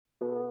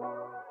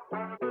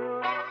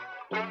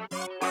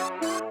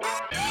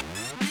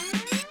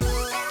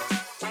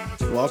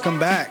Welcome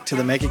back to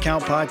the Make It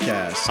Count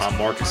podcast. I'm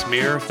Marcus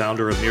Meir,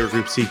 founder of Meir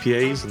Group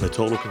CPAs and the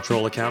Total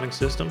Control Accounting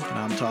System. And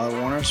I'm Tyler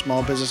Warner,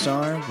 small business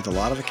owner with a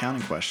lot of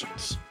accounting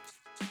questions.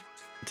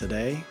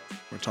 Today,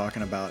 we're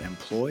talking about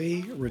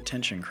employee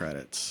retention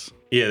credits.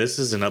 Yeah, this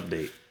is an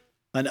update.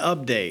 An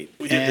update.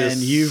 We did and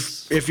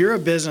this. if you're a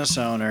business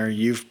owner,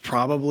 you've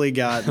probably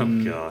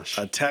gotten gosh.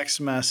 a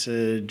text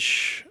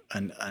message,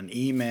 an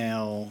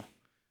email,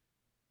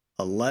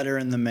 a letter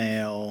in the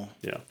mail,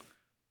 Yeah.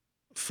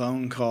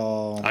 phone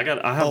call. I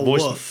have a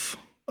voice. woof.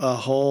 A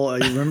whole,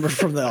 you remember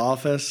from The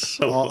Office?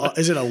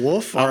 Is it a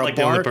woof or I'm a like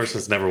the only bark? person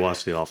that's never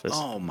watched The Office.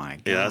 Oh my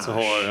god! Yeah, that's a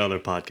whole other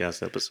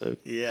podcast episode.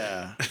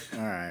 Yeah. All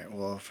right.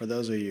 Well, for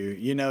those of you,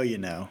 you know.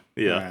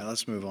 Yeah. All right.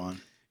 Let's move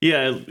on.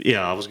 Yeah.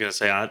 I was gonna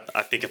say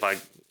I think if I'm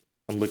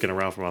looking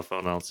around for my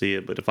phone, I don't see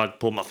it. But if I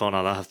pull my phone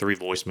out, I have 3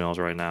 voicemails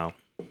right now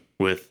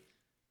with,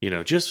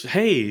 just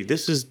hey,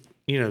 this is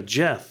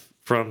Jeff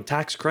from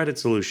Tax Credit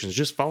Solutions,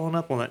 just following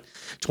up on that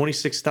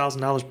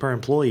 $26,000 per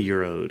employee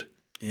you're owed.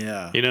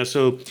 Yeah.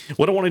 So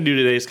what I want to do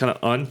today is kind of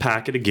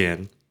unpack it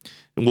again.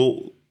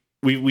 And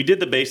we did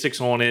the basics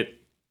on it.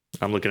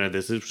 I'm looking at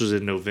this. This was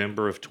in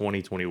November of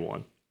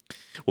 2021.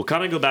 We'll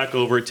kind of go back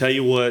over it, tell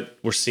you what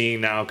we're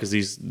seeing now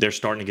because they're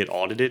starting to get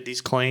audited,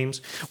 these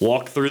claims,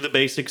 walk through the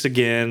basics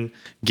again,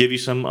 give you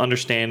some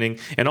understanding,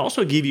 and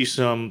also give you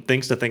some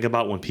things to think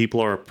about when people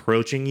are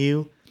approaching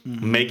you,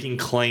 making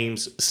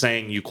claims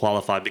saying you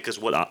qualify. Because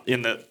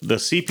in the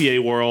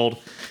CPA world,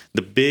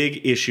 the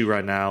big issue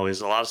right now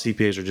is a lot of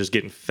CPAs are just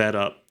getting fed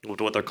up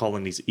with what they're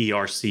calling these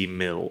ERC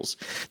mills.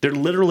 They're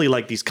literally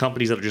like these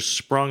companies that are just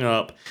sprung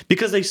up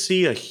because they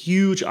see a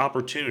huge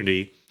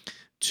opportunity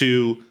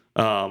to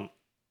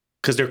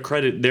because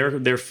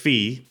their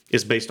fee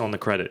is based on the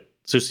credit.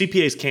 So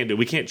CPAs can't do it.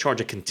 We can't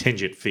charge a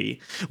contingent fee.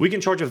 We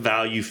can charge a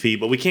value fee,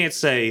 but we can't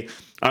say,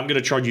 I'm going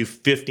to charge you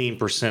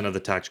 15% of the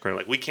tax credit.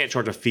 Like we can't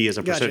charge a fee as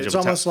a percentage It's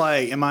of almost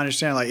like, in my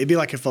understanding, like it'd be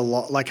like if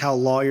like how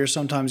lawyers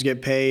sometimes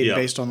get paid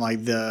based on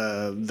like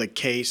the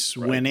case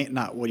winning,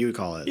 not what do you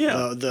call it?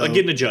 Yeah, like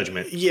getting a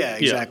judgment. Yeah,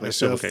 exactly. Yeah,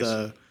 so if case.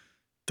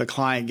 the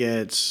client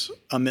gets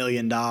 $1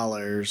 million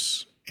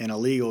in a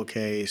legal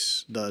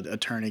case, the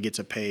attorney gets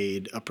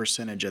paid a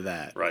percentage of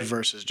that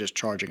versus just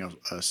charging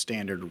a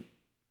standard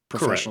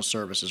professional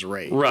services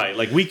rate. Right.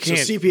 Like we can't.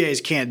 So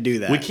CPAs can't do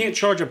that. We can't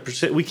charge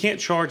we can't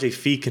charge a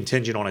fee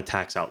contingent on a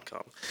tax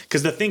outcome.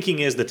 Because the thinking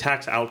is the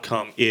tax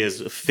outcome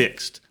is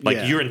fixed.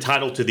 Like you're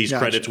entitled to these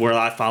credits whether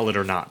I file it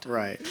or not.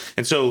 Right.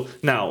 And so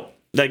now,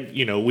 like,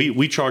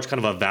 we charge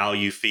kind of a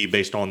value fee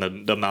based on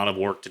the amount of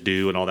work to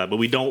do and all that, but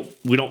we don't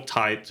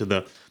tie it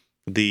to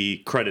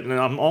the credit. And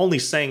I'm only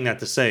saying that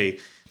to say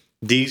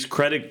these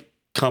credit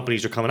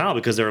companies are coming out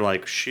because they're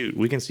like, shoot,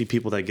 we can see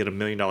people that get $1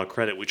 million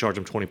credit. We charge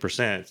them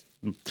 20%.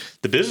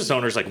 The business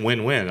owner's like,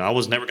 win-win. I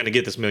was never going to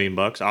get this $1 million.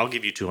 I'll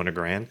give you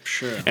 $200,000.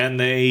 Sure. And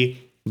they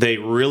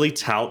really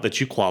tout that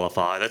you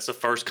qualify. That's the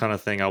first kind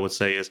of thing I would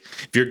say is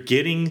if you're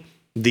getting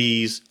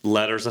these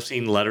letters, I've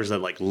seen letters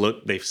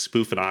that they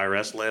spoof an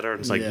IRS letter and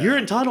it's like, you're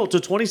entitled to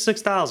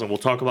 $26,000. We'll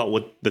talk about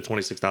what the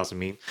 $26,000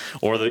 mean,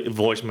 or the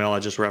voicemail I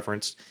just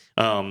referenced.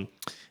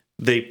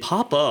 They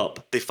pop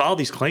up, they file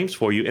these claims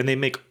for you, and they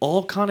make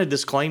all kind of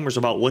disclaimers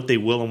about what they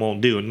will and won't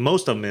do. And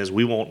most of them is,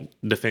 we won't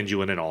defend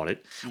you in an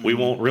audit. We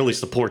won't really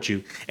support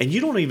you. And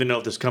you don't even know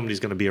if this company is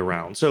going to be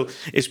around. So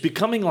it's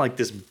becoming like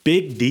this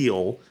big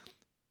deal.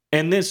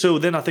 And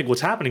then I think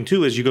what's happening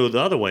too is you go the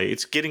other way.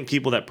 It's getting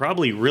people that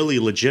probably really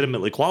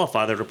legitimately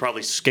qualify that are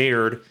probably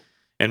scared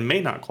and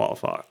may not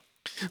qualify.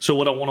 So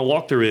what I want to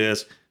walk through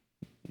is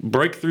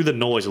break through the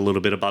noise a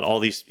little bit about all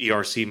these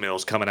ERC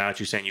mills coming at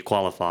you saying you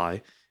qualify.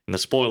 And the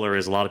spoiler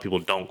is a lot of people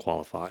don't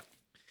qualify.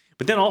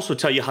 But then also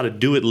tell you how to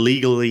do it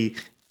legally,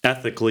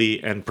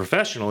 ethically, and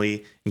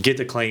professionally and get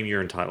the claim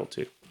you're entitled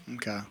to.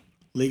 Okay.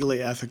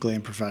 Legally, ethically,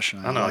 and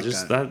professionally. I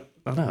know.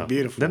 I know.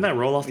 Beautiful. Didn't that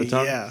roll off the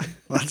tongue? Yeah.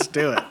 Let's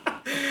do it.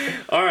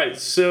 All right.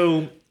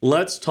 So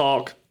let's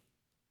talk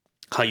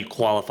how you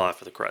qualify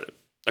for the credit.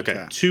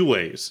 Okay. 2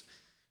 ways.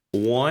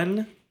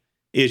 One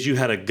is you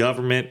had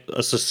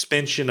a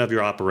suspension of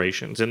your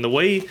operations. And the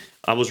way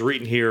I was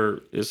reading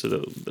here is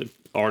the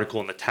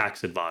article in the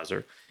Tax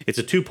Advisor. It's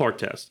a 2-part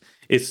test.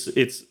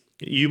 It's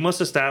you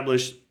must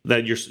establish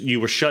that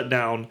you were shut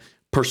down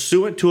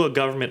pursuant to a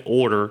government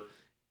order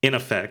in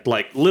effect,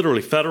 like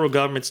literally federal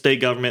government, state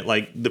government.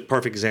 Like the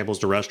perfect example is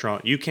the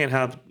restaurant. You can't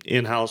have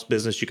in-house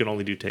business. You can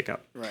only do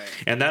takeout. Right.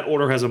 And that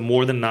order has a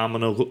more than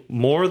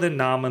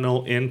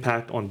nominal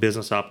impact on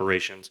business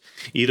operations,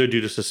 either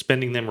due to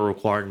suspending them or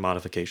requiring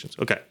modifications.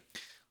 Okay.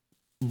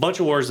 Bunch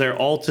of words there,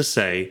 all to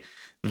say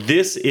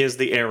this is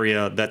the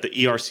area that the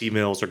ERC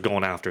mills are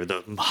going after,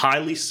 the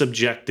highly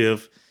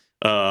subjective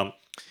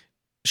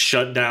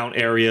shutdown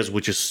areas,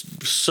 which is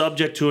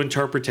subject to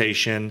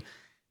interpretation.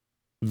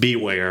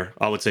 Beware.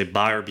 I would say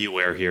buyer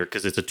beware here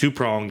because it's a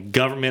 2-pronged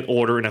government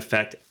order in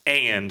effect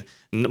and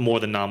more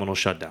than nominal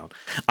shutdown.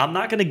 I'm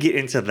not going to get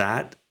into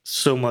that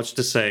so much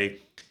to say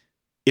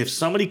if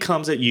somebody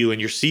comes at you and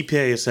your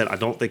CPA has said, I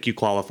don't think you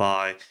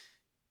qualify,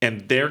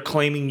 and they're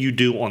claiming you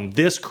do on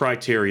this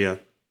criteria,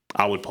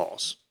 I would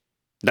pause.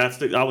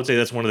 I would say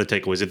that's one of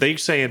the takeaways. If they're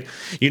saying,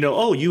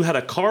 oh, you had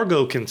a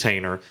cargo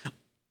container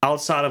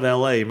outside of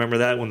LA, remember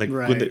that when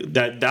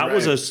that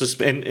was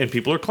a and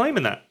people are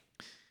claiming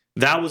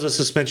that was a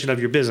suspension of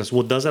your business.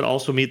 Well, does that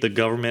also meet the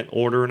government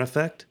order in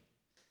effect?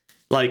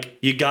 Like,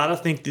 you got to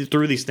think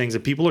through these things,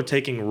 and people are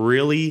taking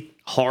really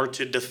hard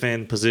to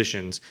defend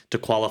positions to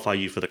qualify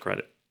you for the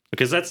credit.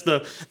 Because that's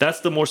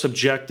the more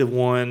subjective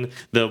one,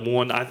 the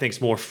one I think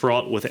is more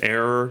fraught with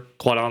error,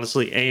 quite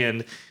honestly,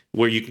 and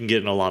where you can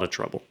get in a lot of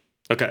trouble.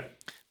 Okay.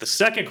 The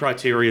second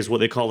criteria is what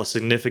they call a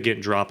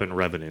significant drop in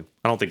revenue.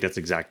 I don't think that's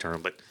the exact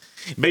term, but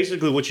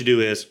basically what you do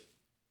is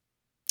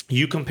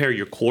you compare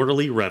your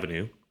quarterly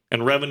revenue,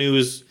 and revenue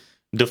is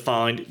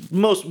defined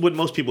what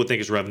most people would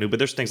think is revenue, but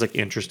there's things like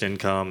interest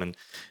income and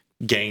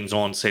gains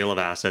on sale of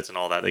assets and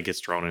all that gets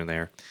thrown in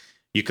there.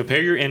 You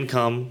compare your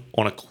income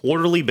on a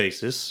quarterly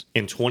basis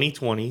in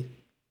 2020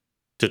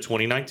 to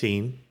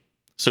 2019.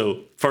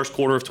 So first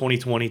quarter of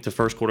 2020 to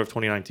first quarter of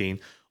 2019,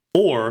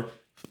 or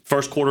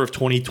first quarter of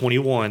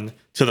 2021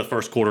 to the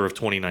first quarter of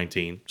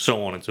 2019,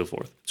 so on and so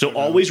forth. So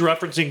always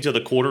referencing to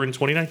the quarter in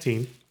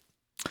 2019.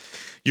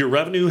 Your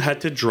revenue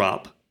had to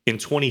drop. In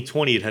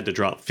 2020, it had to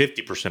drop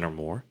 50% or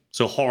more.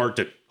 So hard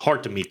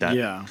to meet that.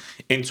 Yeah.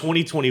 In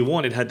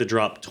 2021, it had to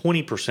drop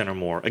 20% or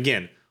more.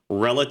 Again,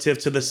 relative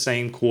to the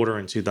same quarter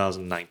in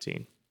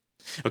 2019.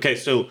 Okay,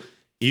 so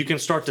you can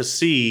start to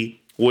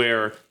see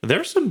where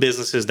there's some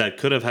businesses that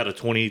could have had a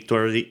 20 to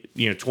 30,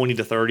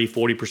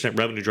 40%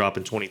 revenue drop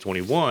in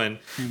 2021,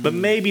 but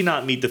maybe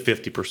not meet the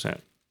 50%.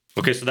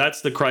 Okay, so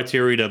that's the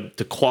criteria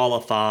to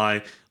qualify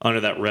under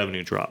that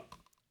revenue drop.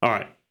 All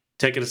right,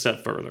 take it a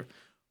step further.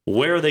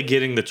 Where are they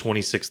getting the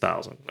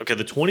 $26,000? Okay,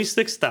 the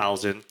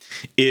 $26,000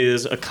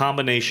 is a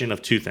combination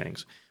of two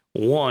things.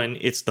 One,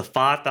 it's the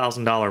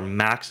 $5,000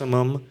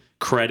 maximum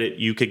credit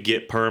you could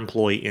get per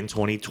employee in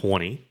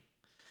 2020,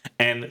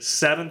 and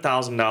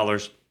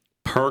 $7,000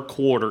 per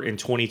quarter in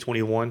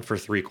 2021 for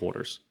 3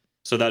 quarters.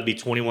 So that'd be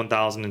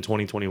 $21,000 in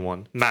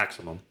 2021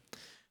 maximum.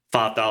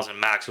 $5,000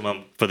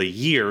 maximum for the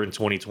year in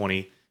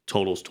 2020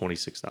 totals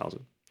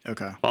 $26,000.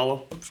 Okay.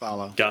 Follow.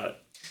 Got it.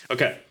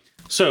 Okay.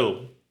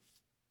 So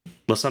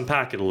let's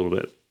unpack it a little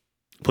bit.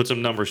 Put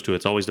some numbers to it.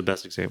 It's always the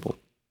best example.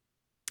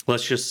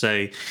 Let's just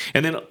say,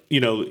 and then,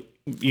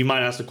 you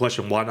might ask the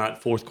question, why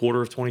not fourth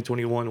quarter of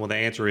 2021? Well, the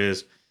answer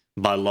is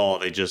by law,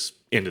 they just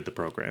ended the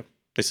program.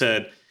 They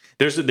said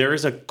there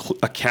is a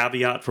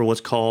caveat for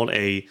what's called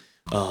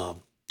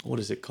what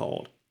is it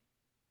called?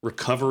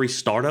 Recovery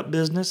startup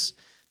business.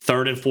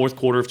 Third and fourth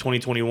quarter of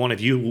 2021,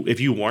 if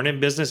you weren't in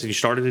business and you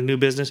started a new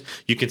business,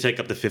 you can take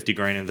up to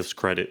 $50,000 in this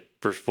credit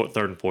for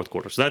third and fourth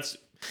quarter. So that's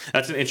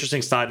an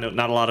interesting side note.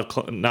 Not a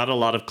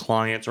lot of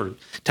clients or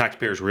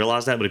taxpayers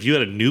realize that. But if you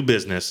had a new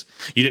business,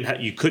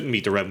 you couldn't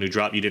meet the revenue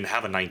drop. You didn't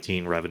have a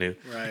 19 revenue.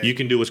 Right. You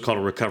can do what's called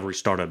a recovery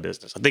startup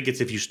business. I think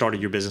it's if you started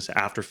your business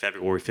after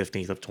February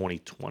 15th of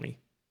 2020.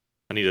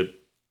 I need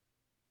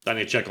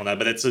to check on that,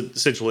 but it's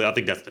essentially, I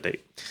think that's the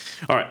date.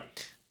 All right.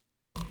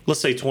 Let's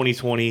say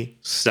 2020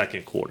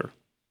 second quarter,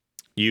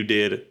 you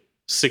did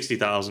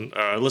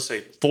 $60,000. Let's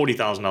say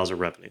 $40,000 of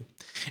revenue,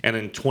 and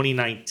in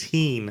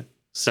 2019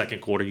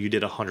 second quarter you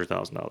did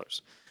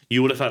 $100,000.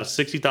 You would have had a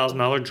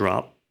 $60,000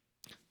 drop.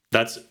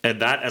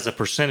 That as a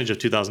percentage of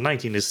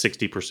 2019 is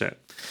 60%.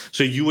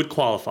 So you would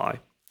qualify.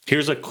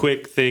 Here's a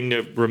quick thing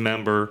to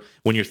remember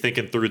when you're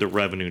thinking through the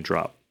revenue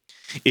drop.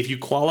 If you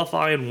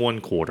qualify in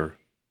one quarter,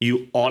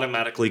 you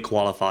automatically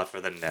qualify for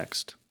the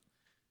next.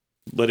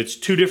 But it's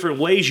two different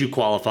ways you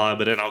qualify,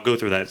 but then I'll go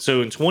through that.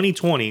 So in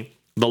 2020,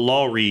 the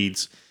law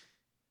reads,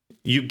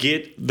 you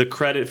get the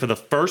credit for the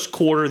first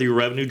quarter, the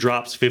revenue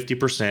drops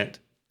 50%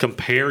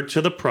 compared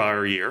to the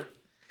prior year.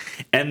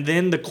 And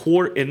then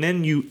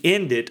you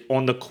end it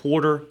on the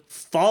quarter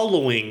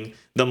following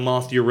the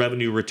month your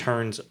revenue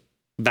returns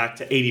back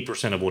to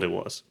 80% of what it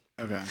was.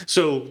 Okay.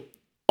 So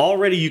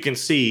already you can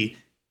see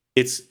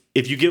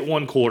if you get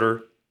one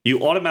quarter,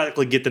 you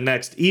automatically get the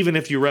next, even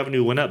if your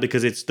revenue went up,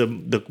 because it's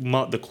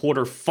the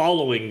quarter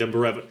following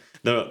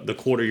the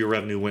quarter your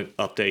revenue went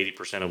up to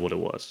 80% of what it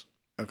was.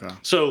 Okay.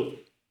 So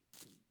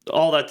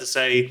all that to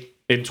say,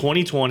 in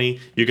 2020,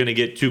 you're going to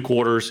get 2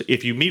 quarters.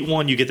 If you meet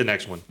one, you get the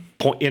next one.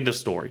 End of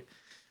story.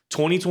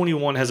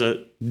 2021 has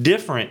a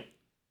different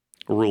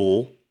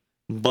rule,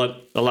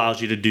 but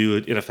allows you to do,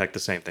 in effect, the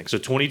same thing. So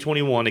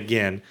 2021,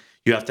 again,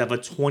 you have to have a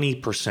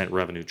 20%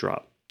 revenue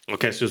drop.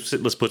 Okay, so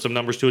let's put some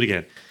numbers to it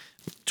again.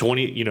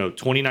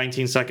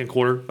 2019 second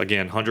quarter,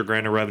 again,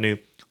 $100,000 of revenue.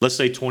 Let's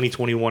say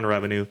 2021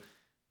 revenue,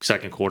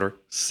 second quarter,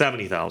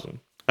 $70,000.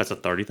 That's a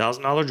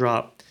 $30,000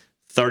 drop,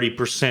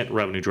 30%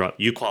 revenue drop.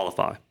 You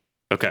qualify.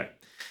 Okay.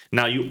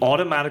 Now you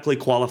automatically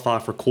qualify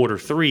for quarter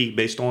 3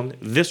 based on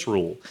this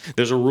rule.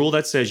 There's a rule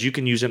that says you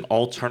can use an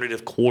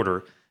alternative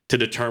quarter to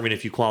determine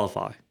if you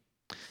qualify.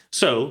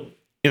 So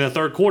in the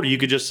third quarter, you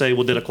could just say,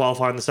 well, did I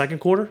qualify in the second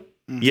quarter?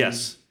 Mm-hmm.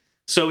 Yes.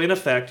 So in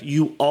effect,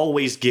 you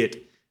always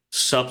get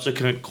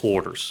subsequent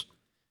quarters.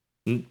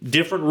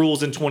 Different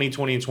rules in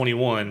 2020 and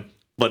 21,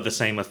 but the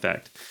same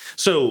effect.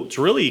 So it's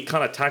really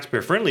kind of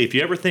taxpayer friendly. If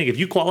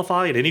you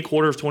qualify at any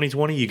quarter of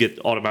 2020, you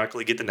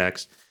automatically get the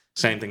next.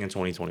 Same thing in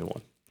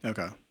 2021.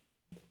 Okay.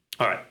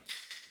 All right.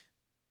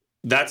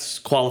 That's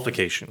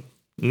qualification.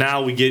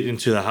 Now we get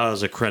into how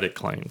is a credit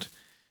claimed.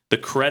 The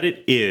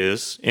credit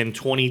is, in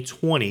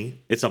 2020,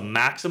 it's a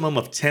maximum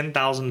of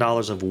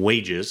 $10,000 of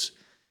wages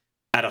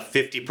at a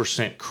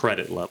 50%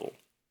 credit level.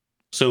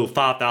 So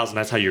 $5,000,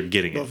 that's how you're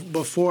getting it.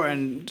 Before,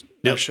 and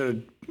I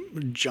should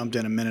have jumped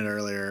in a minute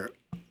earlier.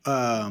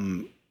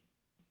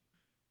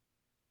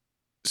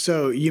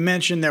 So you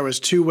mentioned there was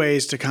two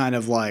ways to kind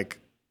of like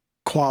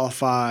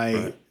qualify,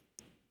 right,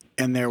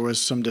 and there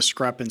was some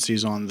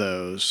discrepancies on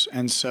those.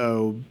 And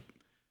so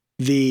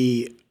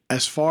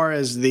as far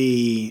as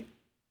the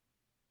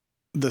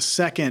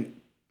second,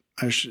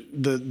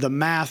 the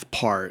math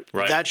part,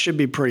 right, that should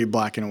be pretty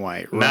black and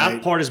white, right?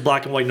 Math part is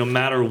black and white no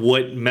matter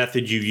what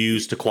method you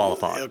use to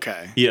qualify.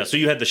 Okay. Yeah, so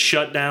you had the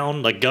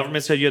shutdown, like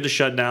government said you had to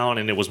shut down,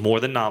 and it was more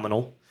than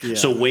nominal. Yeah.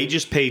 So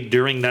wages paid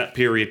during that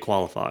period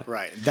qualify.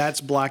 Right.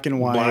 That's black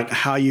and white,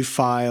 how you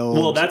filed.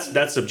 Well,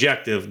 that's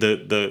subjective.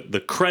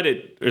 The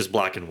credit is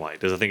black and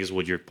white, I think is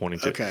what you're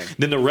pointing to. Okay.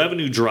 Then the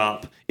revenue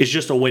drop is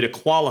just a way to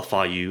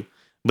qualify you.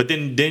 But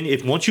then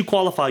if once you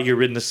qualify,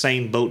 you're in the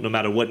same boat no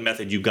matter what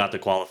method you got to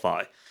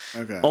qualify.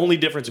 Okay. Only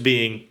difference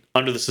being,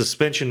 under the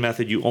suspension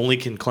method, you only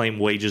can claim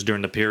wages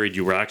during the period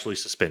you were actually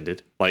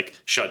suspended, like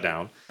shut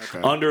down.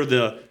 Okay. Under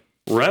the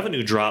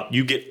revenue drop,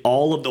 you get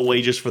all of the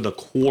wages for the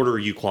quarter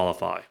you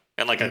qualify.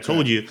 And like I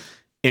told you,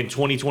 in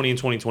 2020 and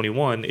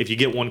 2021, if you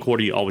get one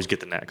quarter, you always get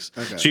the next.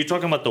 Okay. So you're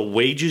talking about the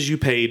wages you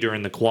pay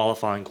during the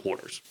qualifying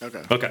quarters.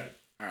 Okay. Okay.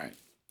 All right.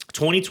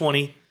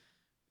 2020,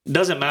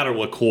 doesn't matter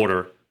what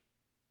quarter.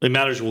 It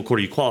matters what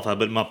quarter you qualify,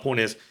 but my point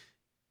is,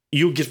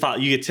 you get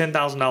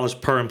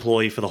 $10,000 per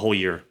employee for the whole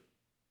year.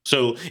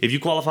 So if you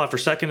qualify for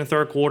second and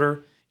third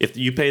quarter, if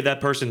you pay that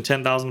person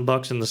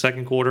 $10,000 in the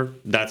second quarter,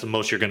 that's the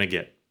most you're going to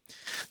get.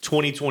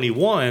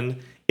 2021,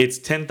 it's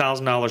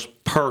 $10,000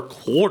 per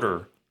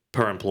quarter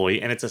per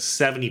employee, and it's a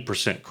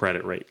 70%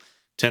 credit rate.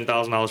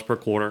 $10,000 per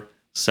quarter,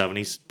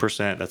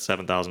 70%, that's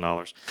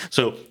 $7,000.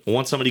 So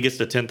once somebody gets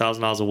to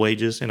 $10,000 of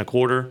wages in a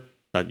quarter,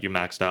 you're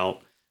maxed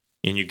out,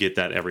 and you get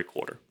that every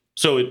quarter.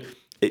 So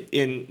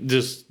in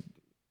just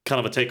kind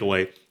of a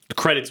takeaway, the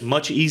credit's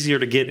much easier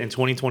to get in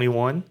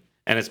 2021,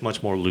 and it's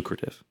much more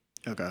lucrative.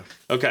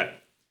 Okay.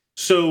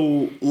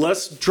 So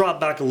let's drop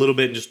back a little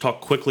bit and just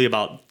talk quickly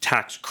about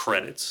tax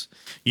credits.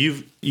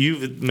 You've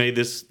said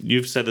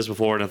this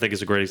before, and I think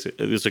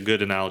it's a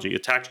good analogy. A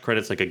tax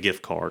credit's like a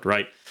gift card,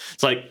 right?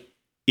 It's like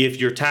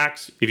if your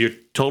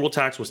total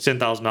tax was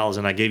 $10,000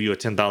 and I gave you a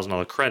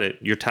 $10,000 credit,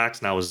 your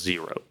tax now is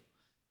zero,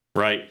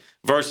 right?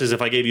 Versus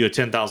if I gave you a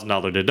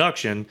 $10,000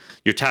 deduction,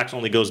 your tax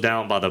only goes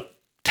down by the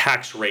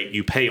tax rate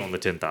you pay on the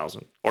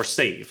 $10,000 or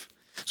save.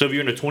 So if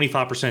you're in a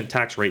 25%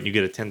 tax rate and you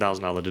get a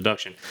 $10,000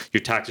 deduction,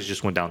 your taxes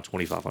just went down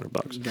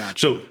 $2,500. Gotcha.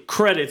 So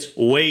credit's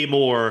way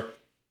more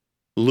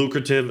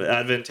lucrative,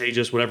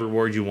 advantageous, whatever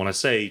word you want to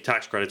say.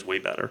 Tax credit's way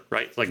better,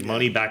 right? It's like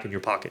money back in your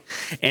pocket.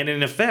 And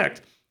in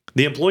effect,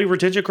 the employee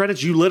retention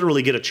credits, you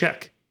literally get a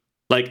check.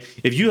 Like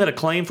if you had a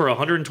claim for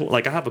 120,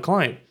 like I have a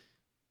client,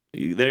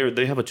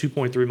 they have a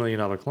 $2.3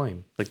 million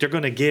claim. Like they're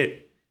going to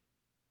get,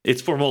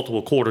 it's for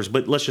multiple quarters,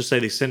 but let's just say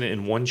they send it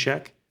in one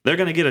check. They're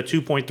going to get a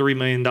 $2.3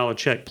 million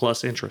check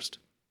plus interest.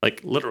 Like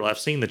literally, I've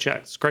seen the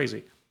checks. It's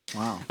crazy.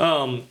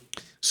 Wow.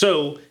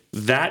 So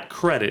that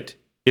credit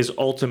is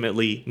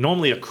ultimately,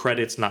 normally a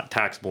credit's not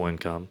taxable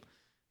income,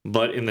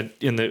 but in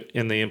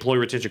the employee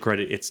retention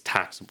credit, it's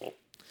taxable.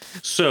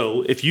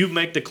 So if you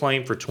make the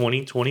claim for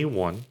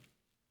 2021,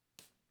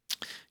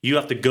 you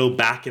have to go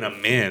back and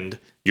amend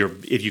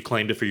if you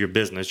claimed it for your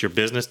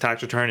business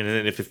tax return, and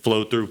then if it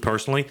flowed through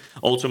personally,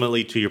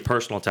 ultimately to your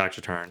personal tax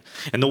return.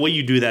 And the way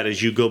you do that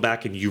is you go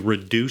back and you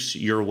reduce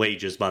your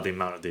wages by the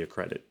amount of the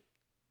credit.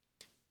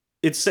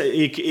 It's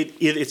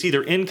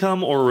either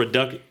income or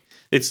reduction.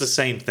 It's the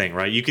same thing,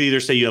 right? You could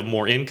either say you have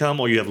more income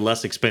or you have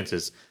less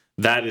expenses.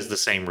 That is the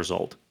same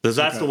result, because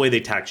that's the way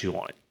they tax you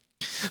on it.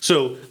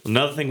 So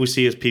another thing we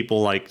see is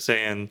people like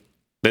saying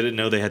they didn't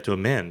know they had to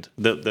amend.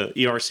 The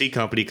ERC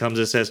company comes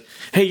and says,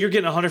 hey, you're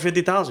getting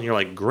 $150,000. You're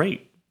like,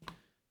 great.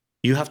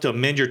 You have to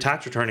amend your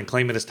tax return and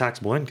claim it as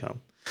taxable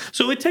income.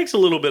 So it takes a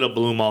little bit of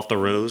bloom off the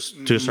rose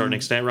to a certain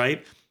extent,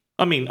 right?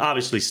 I mean,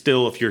 obviously,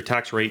 still, if your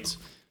tax rate's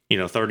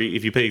 30,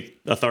 if you pay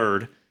a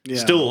third,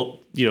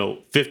 still,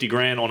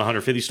 $50,000 on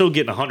 150, still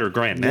getting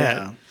 $100,000 net.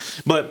 Yeah.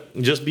 But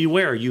just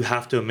beware, you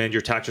have to amend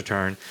your tax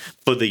return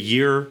for the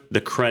year the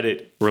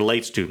credit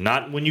relates to,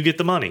 not when you get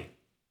the money.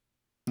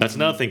 That's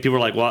another thing. People are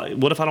like, well,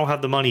 what if I don't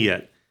have the money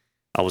yet?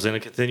 I was in a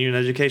continuing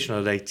education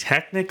today.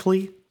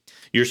 Technically,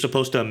 you're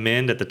supposed to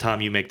amend at the time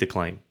you make the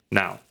claim.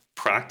 Now,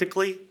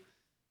 practically,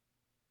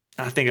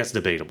 I think that's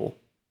debatable.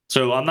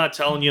 So I'm not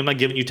telling you, I'm not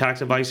giving you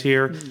tax advice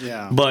here.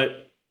 Yeah.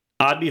 But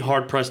I'd be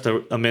hard pressed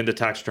to amend a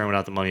tax return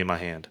without the money in my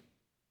hand.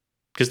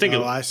 Because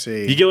I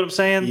see. You get what I'm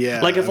saying?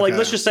 Yeah. Like if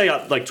let's just say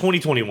like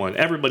 2021,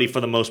 everybody for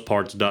the most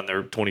part's done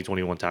their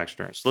 2021 tax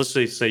returns. Let's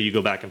say you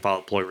go back and file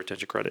employee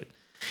retention credit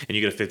and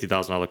you get a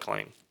 $50,000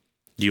 claim.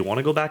 Do you want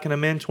to go back and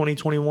amend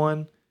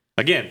 2021?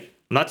 Again,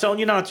 I'm not telling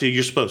you not to.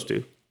 You're supposed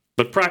to.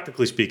 But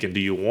practically speaking, do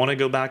you want to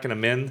go back and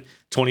amend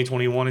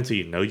 2021 until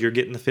you know you're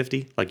getting the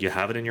 50? Like you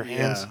have it in your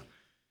hands? Yeah.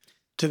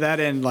 To that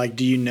end, like,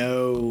 do you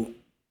know,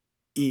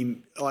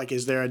 like,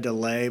 is there a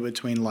delay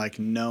between like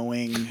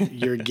knowing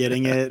you're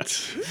getting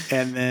it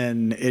and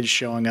then it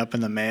showing up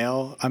in the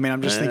mail? I mean,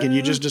 I'm just thinking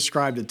you just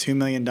described a $2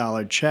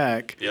 million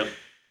check. Yep.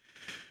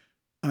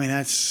 I mean,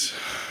 that's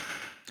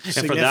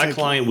and for that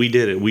client, we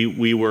did it.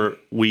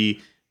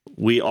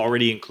 We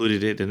already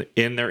included it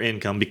in their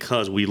income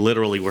because we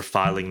literally were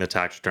filing the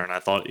tax return. I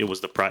thought it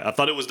was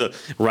the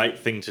right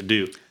thing to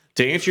do.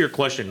 To answer your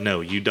question, no,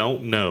 you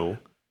don't know.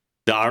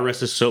 The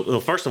IRS is well,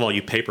 first of all,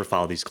 you paper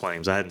file these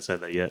claims. I hadn't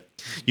said that yet.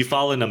 You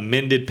file an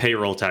amended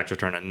payroll tax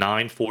return, a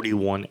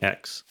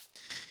 941X.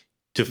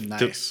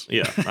 Nice.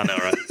 Yeah, I know,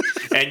 right?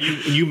 And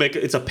you make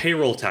it's a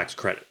payroll tax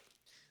credit.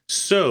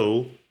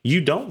 So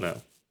you don't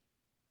know.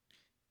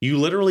 You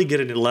literally get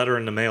a letter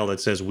in the mail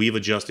that says we've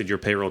adjusted your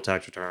payroll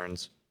tax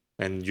returns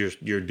and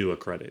you're due a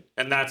credit.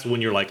 And that's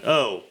when you're like,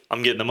 oh,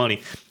 I'm getting the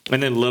money.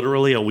 And then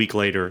literally a week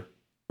later,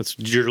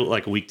 you're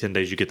like a week, 10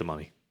 days, you get the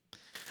money.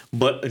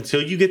 But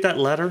until you get that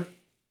letter,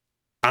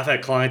 I've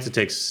had clients it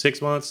takes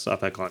 6 months. I've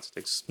had clients it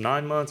takes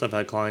 9 months. I've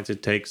had clients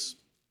it takes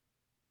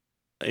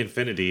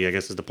infinity, I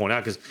guess is the point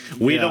out, because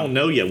we don't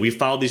know yet. We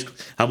filed these.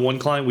 I have one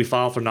client we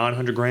filed for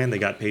 $900,000. They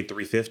got paid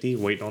 $350.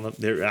 Waiting on them.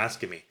 They're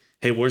asking me,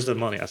 hey, where's the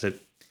money? I said,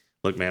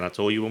 look, man, I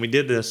told you when we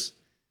did this,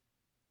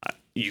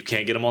 you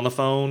can't get them on the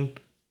phone.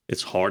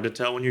 It's hard to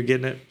tell when you're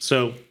getting it.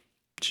 So,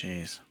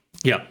 jeez.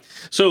 Yeah.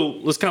 So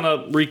let's kind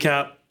of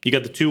recap. You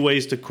got the two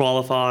ways to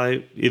qualify,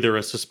 either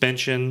a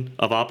suspension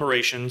of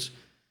operations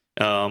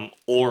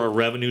or a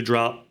revenue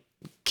drop.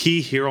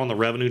 Key here on the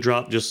revenue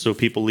drop, just so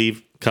people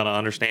leave kind of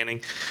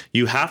understanding,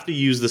 you have to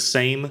use the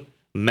same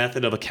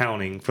method of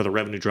accounting for the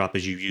revenue drop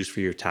as you use for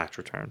your tax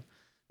return.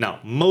 Now,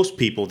 most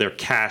people, they're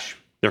cash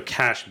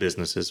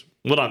businesses.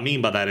 What I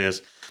mean by that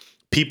is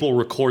people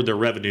record their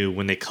revenue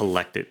when they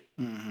collect it.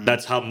 Mm-hmm.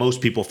 That's how most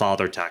people file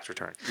their tax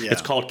return. Yeah.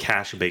 It's called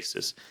cash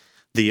basis.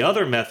 The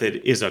other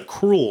method is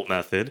accrual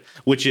method,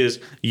 which is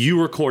you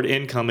record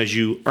income as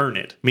you earn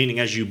it, meaning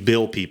as you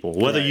bill people,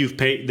 whether they've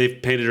paid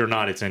it or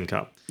not, it's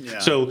income. Yeah.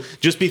 So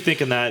just be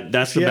thinking that's the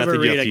method you have to use.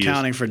 If you ever read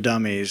Accounting for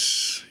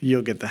Dummies,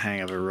 you'll get the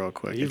hang of it real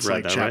quick. You've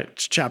read that, right?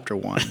 It's chapter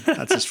 1.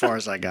 That's as far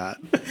as I got.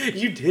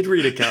 You did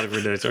read Accounting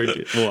for Dummies.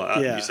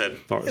 You said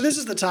this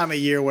is the time of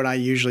year when I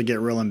usually get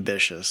real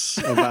ambitious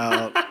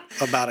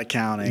about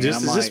accounting. Is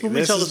this when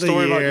we tell the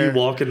story about you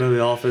walking to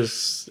the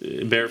office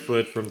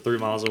barefoot from 3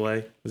 miles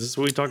away? Is this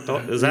what we talked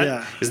about? Did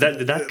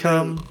that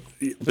come?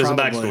 There's a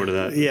backstory to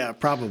that. Yeah,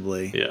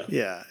 probably.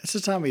 Yeah. It's the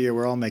time of year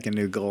we're all making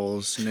new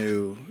goals,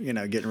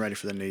 getting ready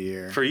for the new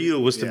year. For you,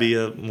 it was to be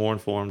a more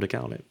informed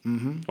accountant,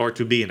 or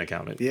to be an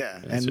accountant. Yeah,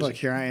 and look,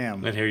 here I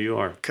am. And here you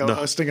are,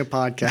 co-hosting a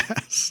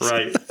podcast.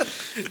 Right.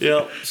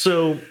 Yeah.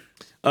 So,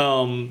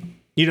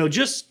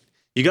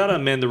 you got to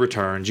amend the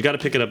returns. You got to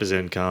pick it up as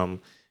income.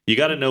 You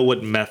got to know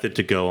what method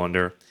to go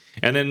under,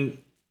 and then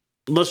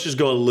let's just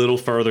go a little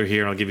further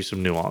here, and I'll give you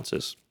some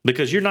nuances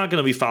because you're not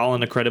going to be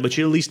filing a credit, but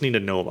you at least need to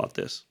know about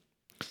this.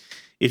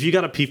 If you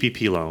got a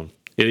PPP loan,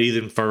 it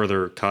even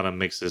further kind of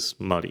makes this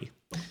muddy.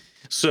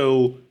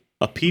 So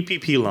a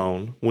PPP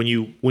loan, when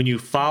you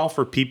file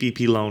for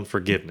PPP loan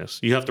forgiveness,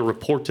 you have to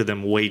report to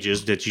them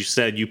wages that you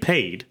said you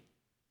paid.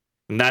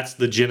 And that's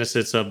the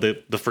genesis of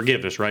the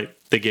forgiveness, right?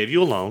 They gave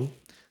you a loan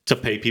to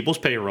pay people's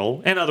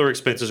payroll, and other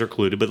expenses are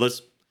included, but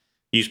let's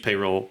use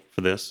payroll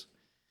for this.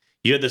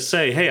 You had to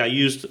say, hey, I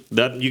used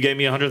that. You gave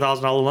me a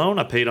 $100,000 loan.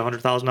 I paid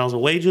 $100,000 of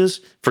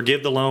wages.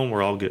 Forgive the loan.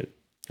 We're all good.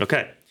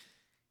 Okay.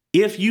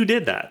 If you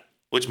did that,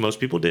 which most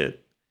people did,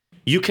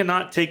 you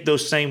cannot take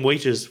those same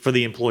wages for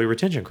the employee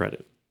retention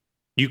credit.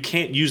 You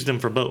can't use them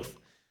for both.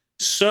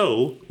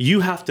 So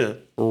you have to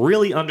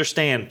really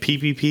understand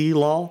PPP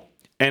law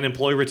and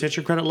employee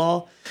retention credit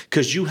law,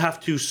 because you have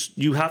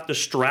to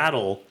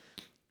straddle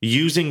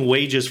using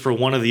wages for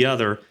one or the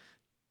other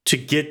to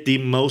get the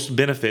most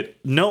benefit,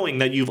 knowing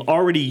that you've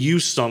already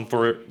used some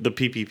for the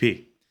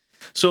PPP.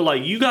 So,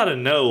 you got to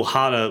know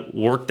how to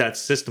work that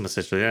system,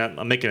 essentially.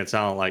 I'm making it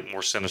sound like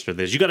more sinister than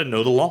this. You got to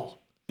know the law.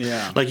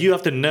 Yeah. You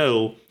have to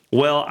know,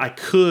 well, I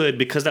could,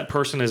 because that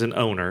person is an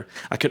owner,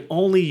 I could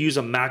only use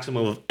a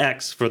maximum of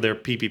X for their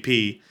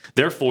PPP.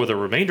 Therefore, the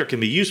remainder can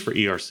be used for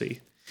ERC.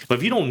 But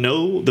if you don't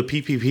know the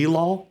PPP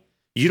law,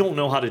 you don't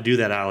know how to do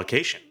that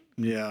allocation.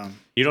 Yeah.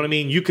 You know what I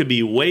mean? You could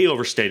be way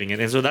overstating it.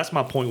 And so that's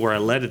my point where I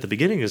led at the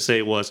beginning to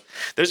say was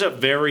there's a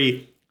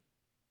very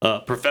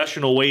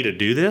professional way to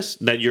do this,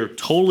 that you're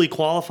totally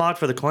qualified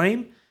for the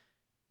claim,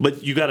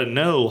 but you got to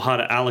know how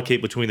to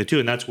allocate between the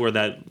two. And that's where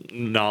that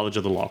knowledge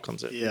of the law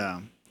comes in. Yeah.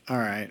 All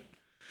right.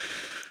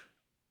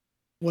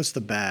 What's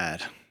the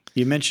bad?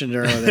 You mentioned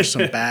earlier there's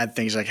some bad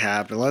things that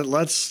happen.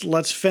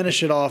 Let's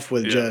finish it off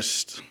with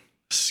just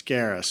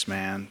scare us,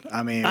 man.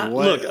 I mean,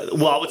 look.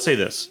 Well, I would say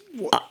this.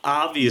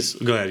 Obvious.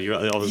 Go ahead.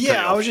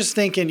 I was just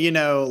thinking.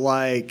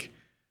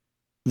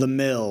 The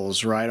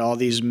mills, right? All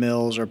these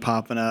mills are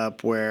popping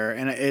up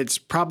and it's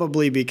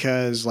probably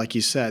because, like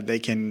you said, they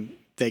can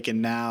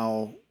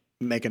now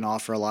make an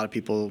offer a lot of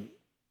people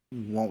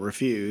won't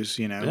refuse,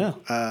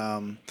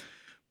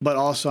 but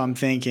also I'm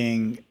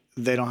thinking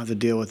they don't have to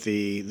deal with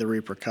the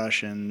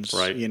repercussions.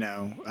 Right.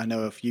 I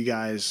know if you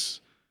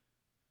guys,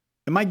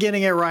 am I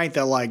getting it right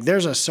that like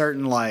there's a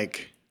certain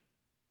like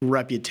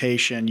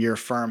reputation your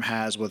firm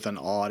has with an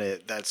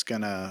audit that's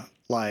gonna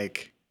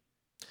like,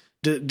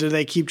 do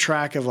they keep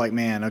track of like,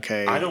 man,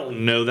 okay. I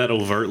don't know that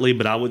overtly,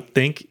 but I would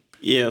think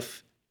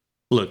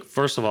look,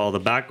 first of all, the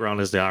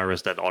background is the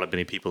IRS that audit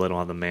many people that don't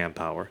have the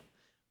manpower.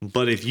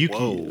 But if you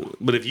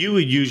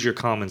would use your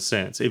common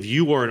sense, if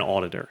you were an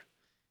auditor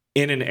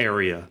in an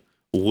area,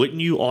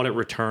 wouldn't you audit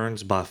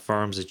returns by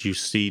firms that you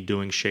see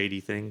doing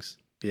shady things?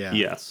 Yeah.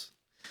 Yes.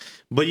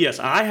 But yes,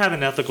 I have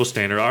an ethical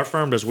standard. Our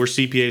firm does. We're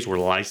CPAs. We're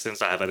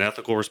licensed. I have an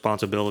ethical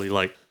responsibility.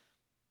 Like,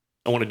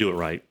 I want to do it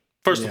right.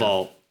 First of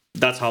all,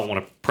 that's how I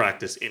want to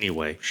practice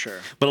anyway. Sure.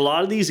 But a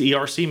lot of these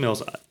ERC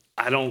mills,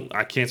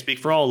 I can't speak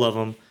for all of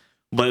them,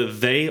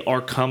 but they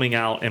are coming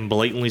out and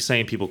blatantly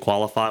saying people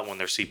qualify when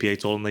their CPA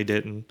told them they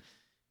didn't.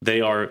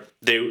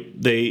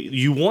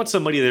 You want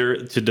somebody there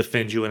to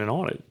defend you in an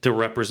audit, to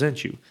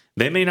represent you.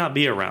 They may not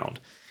be around.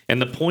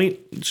 And the point,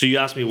 so you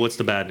asked me what's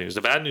the bad news?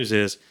 The bad news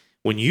is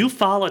when you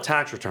file a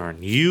tax return,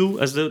 you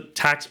as the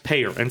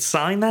taxpayer and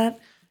sign that,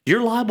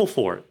 you're liable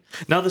for it.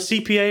 Now the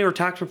CPA or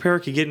tax preparer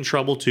can get in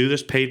trouble too.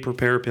 There's paid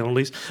preparer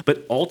penalties,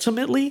 but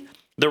ultimately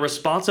the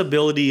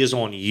responsibility is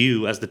on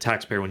you as the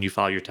taxpayer when you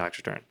file your tax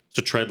return.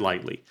 So tread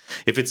lightly.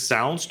 If it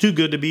sounds too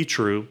good to be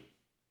true,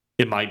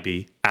 it might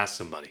be. Ask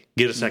somebody.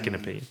 Get a second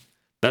opinion.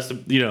 That's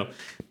in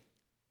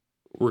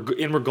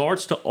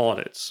regards to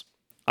audits,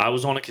 I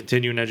was on a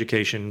continuing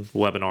education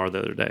webinar the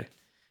other day.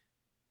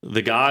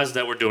 The guys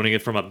that were doing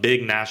it from a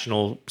big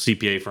national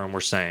CPA firm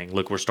were saying,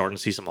 look, we're starting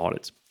to see some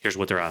audits. Here's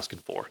what they're asking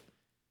for.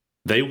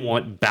 They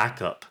want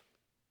backup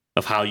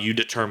of how you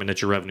determine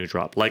that your revenue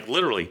dropped. Like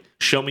literally,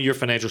 show me your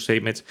financial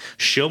statements.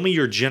 Show me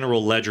your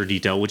general ledger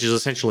detail, which is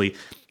essentially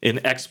an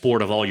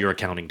export of all your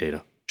accounting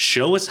data.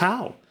 Show us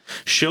how.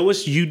 Show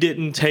us you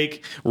didn't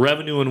take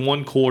revenue in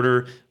one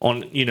quarter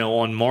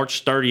on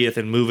March 30th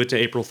and move it to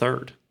April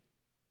 3rd.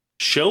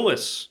 Show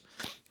us.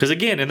 Because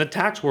again, in the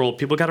tax world,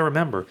 people got to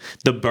remember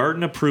the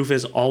burden of proof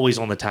is always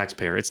on the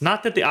taxpayer. It's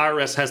not that the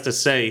IRS has to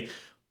say,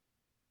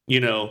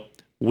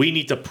 we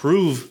need to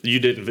prove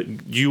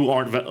you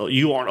aren't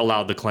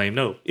allowed to claim.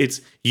 No,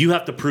 it's you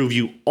have to prove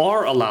you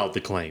are allowed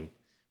to claim.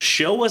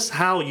 Show us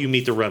how you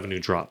meet the revenue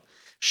drop.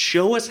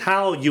 Show us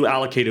how you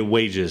allocated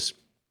wages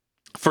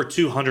for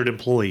 200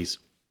 employees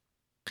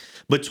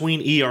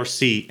between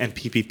ERC and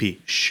PPP.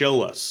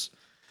 Show us.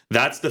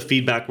 That's the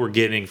feedback we're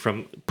getting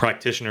from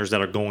practitioners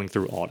that are going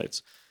through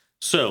audits.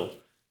 So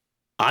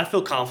I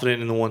feel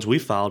confident in the ones we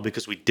filed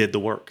because we did the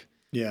work.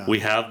 Yeah. We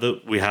have the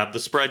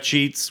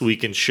spreadsheets. We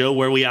can show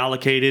where we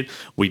allocated.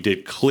 We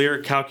did clear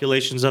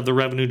calculations of the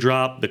revenue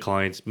drop. The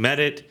clients met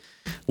it.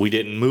 We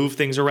didn't move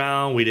things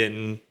around. We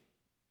didn't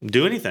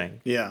do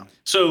anything. Yeah.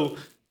 So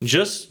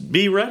just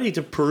be ready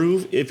to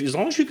prove. As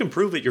long as you can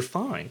prove it, you're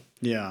fine.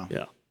 Yeah.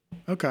 Yeah.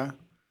 Okay.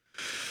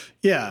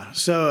 Yeah.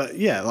 So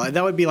like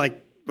that would be like,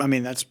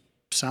 that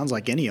sounds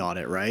like any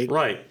audit, right?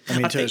 Right.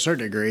 To a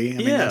certain degree.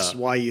 That's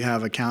why you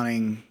have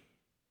accounting,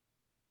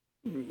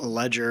 a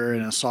ledger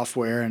and a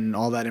software and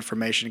all that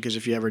information, because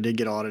if you ever did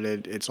get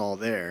audited, it's all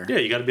there. Yeah,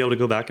 you got to be able to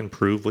go back and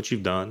prove what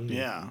you've done.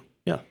 Yeah.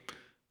 Yeah.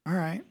 All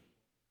right.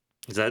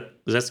 Is that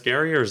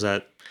scary or is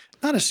that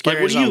not as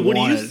scary? Like, what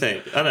do you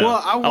think? I don't know.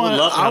 Well, I would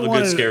love to have a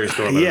good scary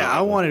story. Yeah,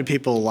 I wanted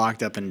people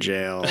locked up in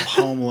jail,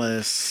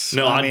 homeless.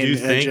 No, I do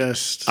think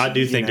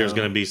there's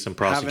going to be some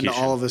prosecution.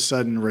 Having to all of a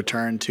sudden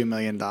return $2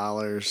 million,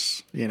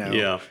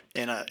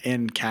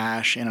 in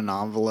cash in an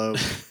envelope.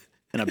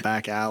 In a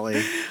back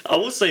alley. I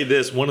will say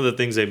this. One of the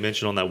things they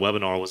mentioned on that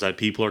webinar was that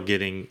people are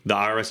the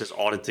IRS is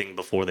auditing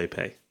before they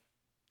pay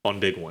on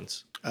big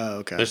ones. Oh,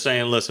 okay. They're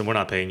saying, listen, we're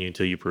not paying you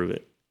until you prove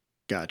it.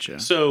 Gotcha.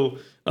 So,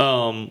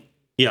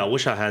 I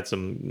wish I had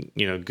some,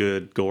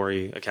 good,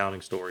 gory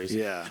accounting stories.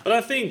 Yeah. But I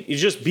think you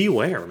just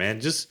beware, man.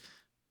 Just,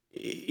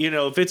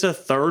 if it's a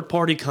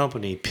third-party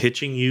company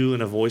pitching you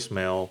in a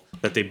voicemail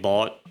that they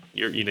bought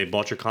your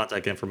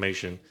contact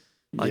information,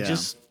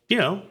 just.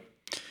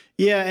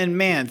 Yeah, and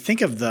man,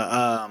 think of the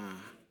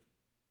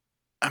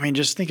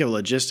just think of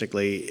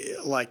logistically,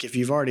 like if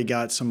you've already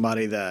got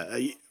somebody that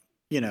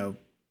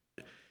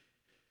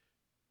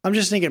I'm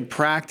just thinking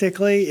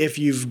practically, if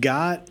you've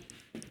got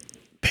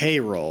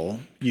payroll,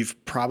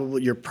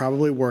 you're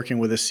probably working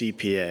with a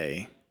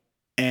CPA,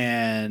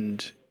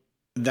 and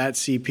that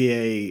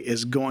CPA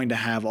is going to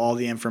have all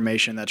the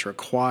information that's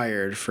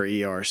required for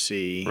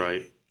ERC.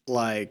 Right.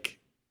 Like,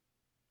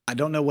 I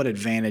don't know what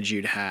advantage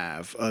you'd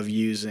have of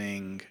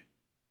using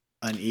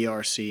an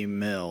ERC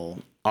mill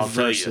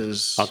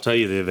versus. I'll tell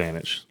you the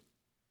advantage.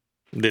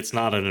 It's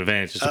not an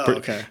advantage.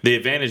 Okay. The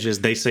advantage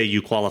is they say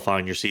you qualify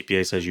and your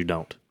CPA says you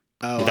don't.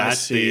 Oh,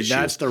 that's the issue.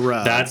 That's the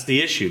rub. That's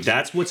the issue.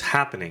 That's what's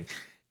happening.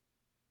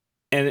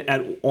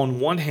 And on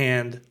one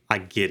hand, I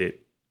get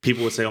it.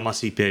 People would say, "Oh, my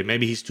CPA,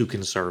 maybe he's too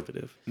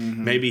conservative.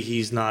 Mm-hmm. Maybe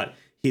he's not."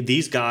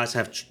 These guys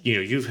have,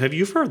 you've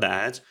heard the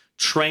ads.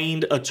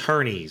 Trained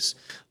attorneys,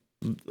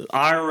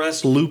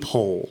 IRS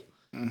loophole.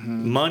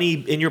 money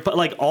in your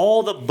like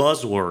all the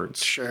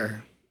buzzwords.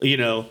 Sure. You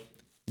know,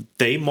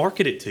 they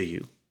market it to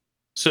you.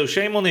 So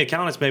shame on the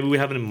accountants. Maybe we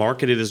haven't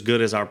marketed as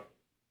good as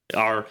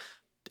our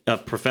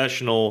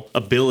professional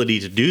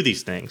ability to do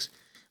these things.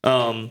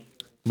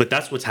 But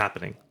that's what's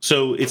happening.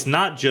 So it's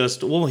not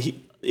just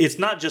it's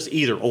not just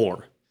either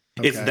or.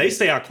 Okay. It's they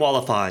say I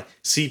qualify,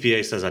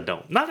 CPA says I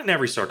don't. Not in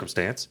every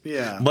circumstance.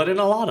 Yeah. But in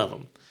a lot of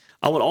them.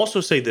 I would also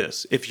say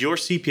this: if your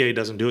CPA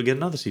doesn't do it, get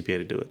another CPA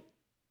to do it.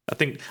 I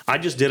think I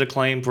just did a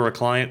claim for a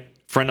client.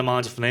 Friend of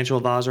mine's a financial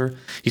advisor.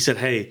 He said,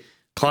 "Hey,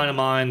 client of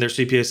mine, their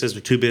CPA says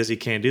they're too busy,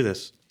 can't do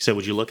this." He said,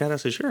 "Would you look at it?" I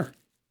said, "Sure."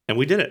 And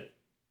we did it.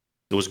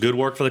 It was good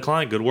work for the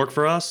client, good work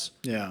for us.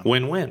 Yeah.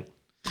 Win-win.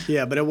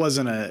 Yeah, but it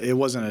wasn't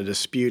a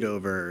dispute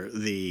over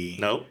the.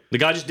 No, the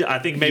guy just. I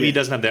think maybe he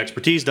doesn't have the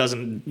expertise,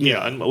 doesn't you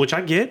know, which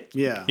I get.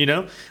 Yeah. You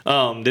know,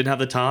 didn't have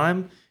the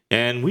time,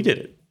 and we did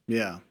it.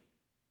 Yeah.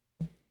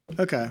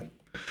 Okay.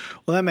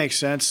 Well, that makes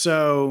sense.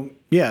 So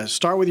yeah,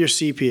 start with your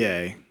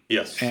CPA.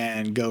 Yes.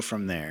 And go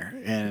from there,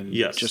 and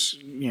yes,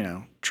 just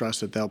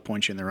trust that they'll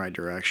point you in the right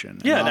direction.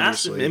 Yeah,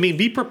 I mean,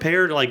 be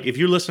prepared. Like if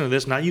you're listening to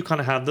this now, you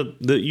kind of have the.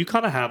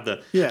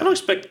 Yeah. I don't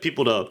expect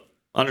people to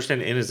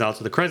understand the ins and outs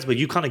of the credits, but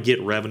you kind of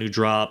get revenue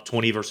drop,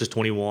 20 versus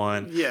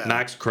 21,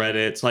 max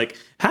credits. Like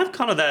have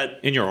kind of that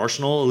in your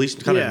arsenal, at least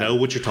to kind of know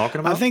what you're talking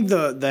about. I think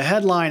the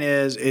headline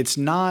is it's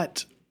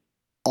not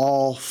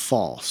all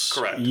false.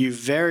 Correct. You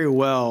very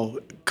well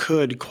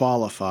could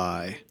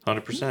qualify.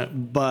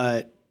 100%.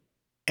 But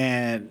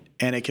and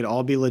it could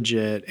all be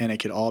legit and it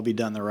could all be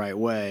done the right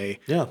way.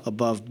 Yeah.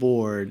 Above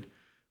board.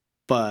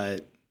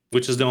 But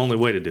which is the only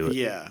way to do it.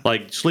 Yeah.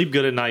 Like sleep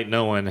good at night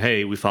knowing,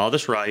 hey, we followed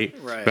this right.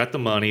 Right. Got the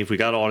money. If we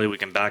got audit, we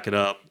can back it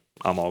up.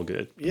 I'm all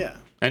good. Yeah.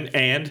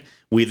 And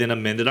we then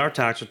amended our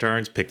tax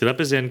returns, picked it up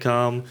as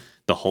income,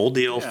 the whole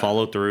deal,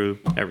 followed through,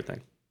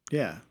 everything.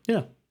 Yeah.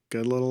 Yeah.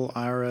 Good little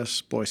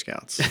IRS Boy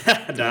Scouts.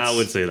 No, I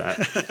wouldn't say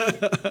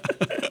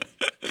that.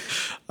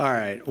 All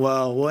right.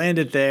 Well, we'll end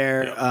it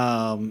there. Yep.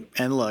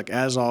 And look,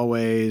 as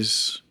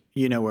always,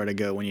 you know where to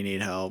go when you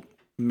need help.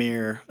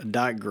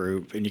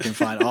 Mir.group, and you can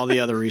find all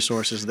the other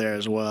resources there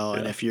as well. Yeah.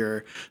 And if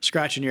you're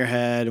scratching your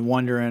head,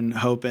 wondering,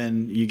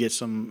 hoping you get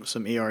some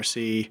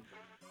ERC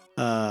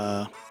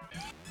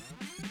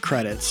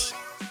credits,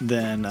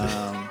 then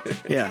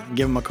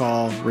give them a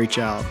call, reach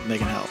out, they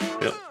can help.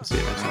 Yep. See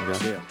you next time, guys.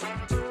 See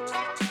ya.